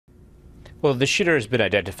Well, the shooter has been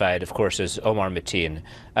identified, of course, as Omar Mateen.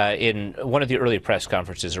 In one of the early press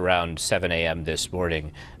conferences around 7 a.m. this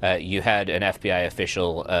morning, you had an FBI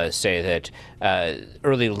official say that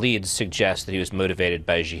early leads suggest that he was motivated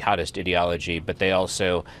by jihadist ideology, but they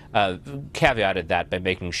also caveated that by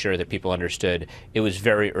making sure that people understood it was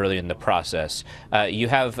very early in the process. You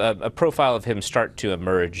have a profile of him start to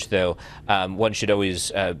emerge, though one should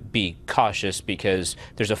always be cautious because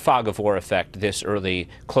there's a fog of war effect this early,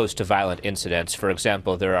 close to violent incidents. For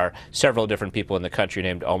example, there are several different people in the country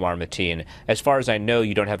named Omar Mateen. As far as I know,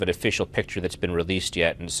 you don't have an official picture that's been released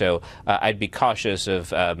yet, and so I'd be cautious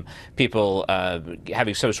of people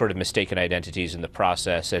having some sort of mistaken identities in the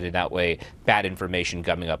process, and in that way, bad information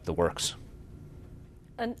gumming up the works.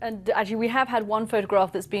 And actually, we have had one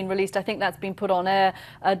photograph that's been released. I think that's been put on air,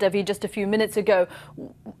 David, just a few minutes ago.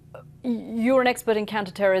 You're an expert in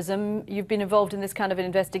counterterrorism. You've been involved in this kind of an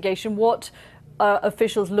investigation. What are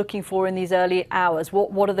officials looking for in these early hours?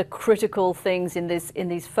 What are the critical things in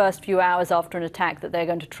these first few hours after an attack that they're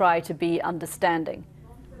going to try to be understanding?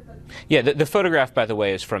 Yeah, the photograph, by the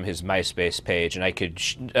way, is from his MySpace page, and I could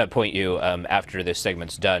point you, after this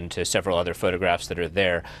segment's done, to several other photographs that are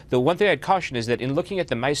there. The one thing I'd caution is that in looking at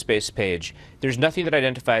the MySpace page, there's nothing that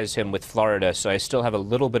identifies him with Florida, so I still have a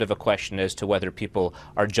little bit of a question as to whether people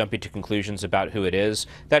are jumping to conclusions about who it is.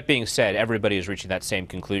 That being said, everybody is reaching that same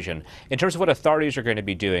conclusion. In terms of what authorities are going to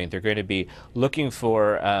be doing, they're going to be looking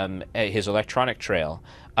for his electronic trail.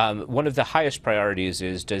 One of the highest priorities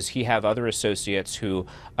is, does he have other associates who,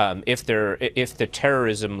 if the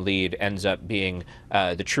terrorism lead ends up being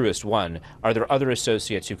the truest one, are there other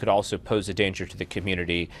associates who could also pose a danger to the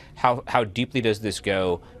community? How deeply does this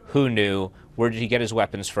go? Who knew? Where did he get his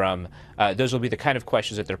weapons from? Those will be the kind of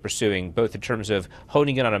questions that they're pursuing, both in terms of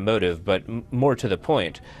honing in on a motive, but more to the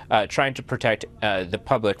point, trying to protect the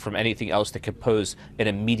public from anything else that could pose an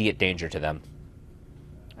immediate danger to them.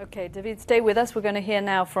 Okay, David, stay with us. We're going to hear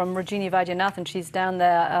now from Rajini Vaidyanathan. She's down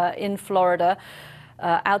there in Florida,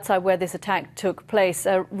 outside where this attack took place.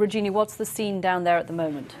 Rajini, what's the scene down there at the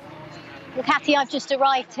moment? Well, Kathy, I've just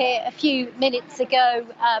arrived here a few minutes ago,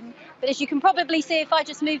 but as you can probably see, if I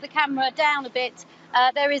just move the camera down a bit,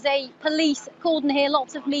 there is a police cordon here,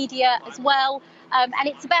 lots of media as well, and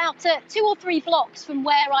it's about 2 or 3 blocks from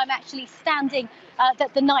where I'm actually standing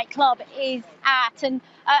that the nightclub is at. And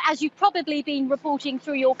as you've probably been reporting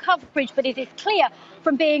through your coverage, but it is clear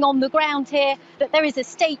from being on the ground here that there is a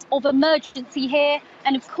state of emergency here,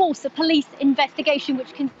 and of course a police investigation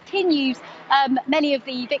which continues. Many of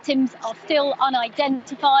the victims are still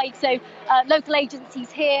unidentified, so local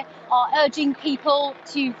agencies here are urging people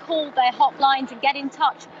to call their hotlines and get in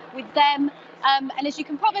touch with them. And as you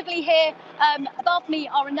can probably hear, above me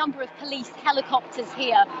are a number of police helicopters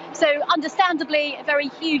here. So understandably, a very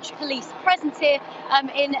huge police presence here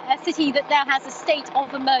in a city that now has a state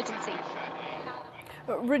of emergency.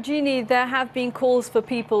 Rajini, there have been calls for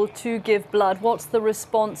people to give blood. What's the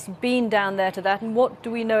response been down there to that? And what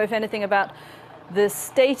do we know, if anything, about the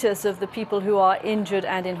status of the people who are injured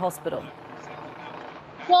and in hospital?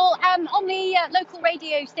 Well, on the local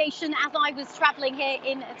radio station, as I was travelling here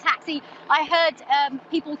in a taxi, I heard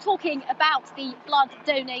people talking about the blood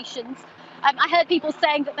donations. I heard people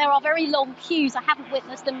saying that there are very long queues. I haven't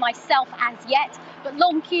witnessed them myself as yet, but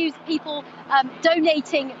long queues, people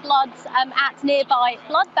donating bloods at nearby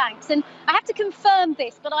blood banks. And I have to confirm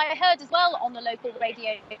this, but I heard as well on the local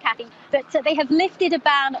radio, Kathy, that they have lifted a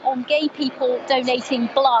ban on gay people donating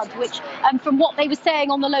blood, which from what they were saying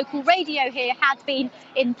on the local radio here had been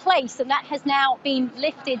in place, and that has now been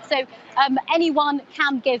lifted. So anyone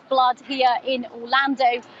can give blood here in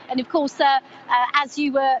Orlando. And of course, as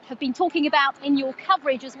you have been talking about in your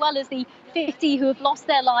coverage, as well as the 50 who have lost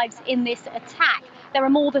their lives in this attack, there are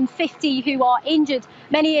more than 50 who are injured,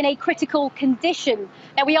 many in a critical condition.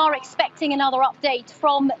 Now, we are expecting another update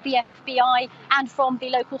from the FBI and from the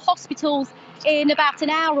local hospitals in about an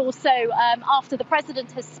hour or so after the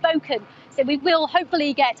president has spoken. So we will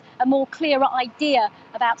hopefully get a more clearer idea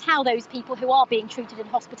about how those people who are being treated in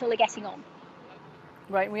hospital are getting on.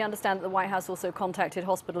 Right, we understand that the White House also contacted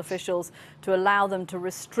hospital officials to allow them to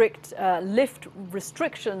lift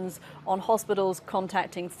restrictions on hospitals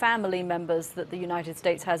contacting family members that the United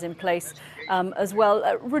States has in place as well.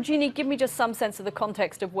 Rajini, give me just some sense of the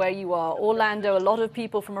context of where you are. Orlando, a lot of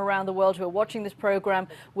people from around the world who are watching this program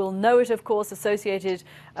will know it, of course, associated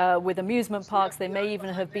with amusement parks. They may even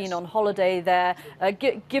have been on holiday there.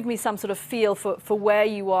 Give me some sort of feel for where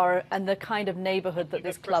you are and the kind of neighborhood that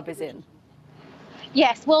this club is in.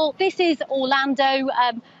 Yes, well, this is Orlando.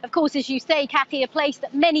 Of course, as you say, Kathy, a place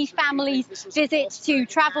that many families visit to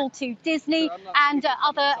travel to Disney and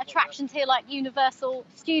other attractions here like Universal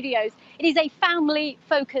Studios. It is a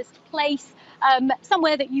family-focused place,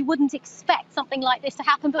 somewhere that you wouldn't expect something like this to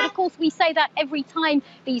happen. But of course, we say that every time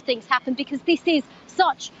these things happen because this is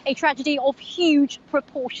such a tragedy of huge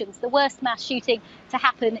proportions, the worst mass shooting to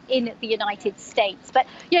happen in the United States. But,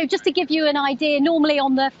 you know, just to give you an idea, normally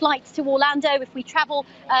on the flights to Orlando, if we travel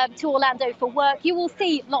to Orlando for work, you will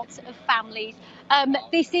see lots of families.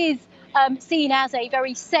 This is seen as a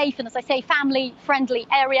very safe and, as I say, family-friendly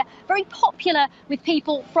area, very popular with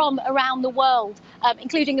people from around the world,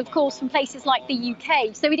 including, of course, from places like the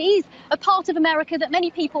UK. So it is a part of America that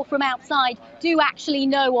many people from outside do actually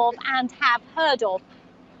know of and have heard of.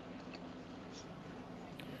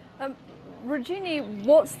 Regina,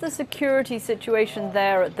 what's the security situation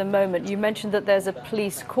there at the moment? You mentioned that there's a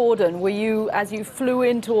police cordon. Were you, as you flew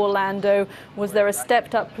into Orlando, was there a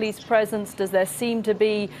stepped up police presence? Does there seem to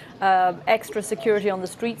be extra security on the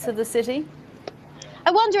streets of the city?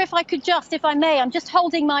 I wonder if I could just, if I may, I'm just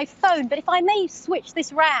holding my phone, but if I may switch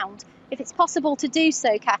this round, if it's possible to do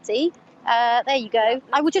so, Catty. There you go.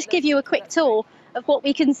 I will just give you a quick tour of what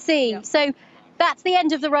we can see. So that's the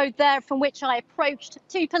end of the road there from which I approached.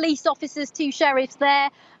 2 police officers, 2 sheriffs there,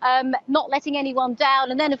 not letting anyone down.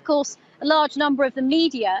 And then, of course, a large number of the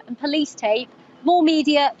media and police tape. More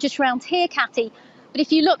media just round here, Catty. But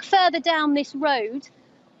if you look further down this road,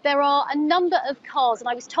 there are a number of cars, and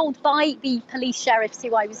I was told by the police sheriffs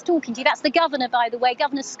who I was talking to, that's the governor, by the way,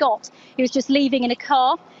 Governor Scott, who was just leaving in a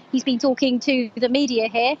car. He's been talking to the media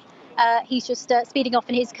here. He's just speeding off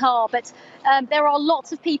in his car. But there are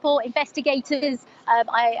lots of people, investigators,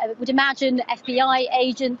 I would imagine FBI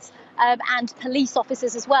agents and police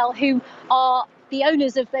officers as well, who are the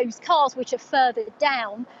owners of those cars which are further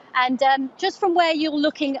down. And just from where you're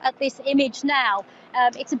looking at this image now,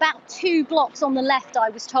 it's about 2 blocks on the left, I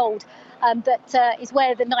was told, that is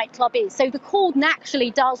where the nightclub is. So the cordon actually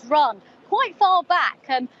does run quite far back.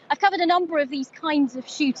 I've covered a number of these kinds of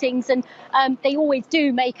shootings, and they always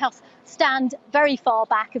do make us stand very far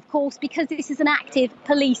back, of course, because this is an active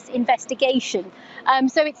police investigation.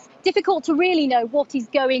 So it's difficult to really know what is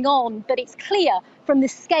going on, but it's clear from the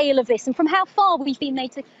scale of this and from how far we've been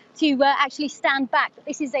made to actually stand back that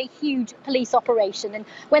this is a huge police operation. And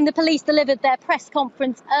when the police delivered their press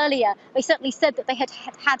conference earlier, they certainly said that they had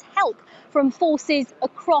help from forces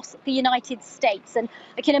across the United States. And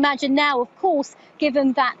I can imagine now, of course,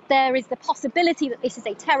 given that there is the possibility that this is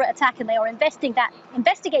a terror attack and they are investigating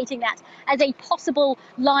that as a possible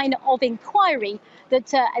line of inquiry,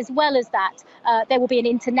 that as well as that, there will be an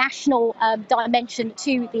international dimension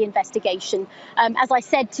to the investigation. As I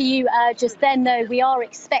said to you just then, though, we are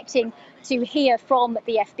expecting to hear from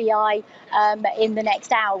the FBI in the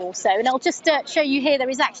next hour or so. And I'll just show you here, there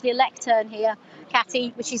is actually a lectern here,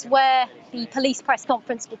 Catty, which is where the police press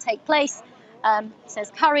conference will take place. It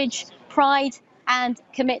says courage, pride and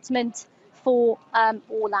commitment for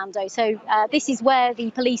Orlando. So this is where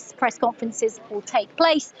the police press conferences will take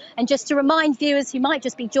place. And just to remind viewers who might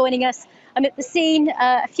just be joining us, I'm at the scene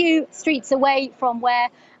a few streets away from where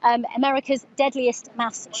America's deadliest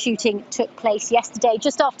mass shooting took place yesterday,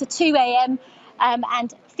 just after 2 a.m.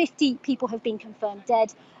 And 50 people have been confirmed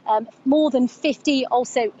dead. More than 50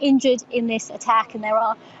 also injured in this attack, and there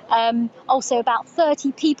are also about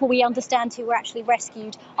 30 people, we understand, who were actually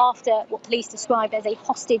rescued after what police described as a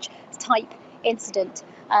hostage-type incident.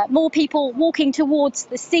 More people walking towards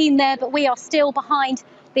the scene there, but we are still behind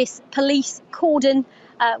this police cordon,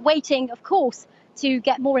 waiting, of course, to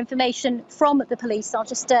get more information from the police. I'll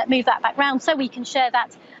just move that back round so we can share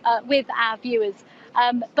that with our viewers.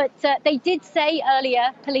 But they did say earlier,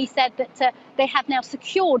 police said that they have now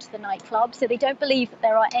secured the nightclub, so they don't believe that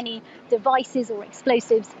there are any devices or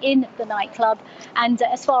explosives in the nightclub. And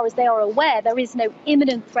as far as they are aware, there is no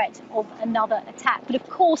imminent threat of another attack. But of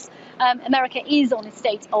course, America is on a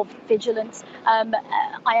state of vigilance.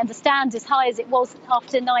 I understand as high as it was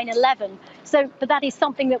after 9/11. But that is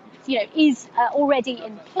something that is already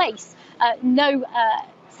in place. No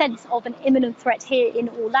sense of an imminent threat here in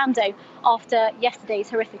Orlando after yesterday's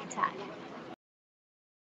horrific attack.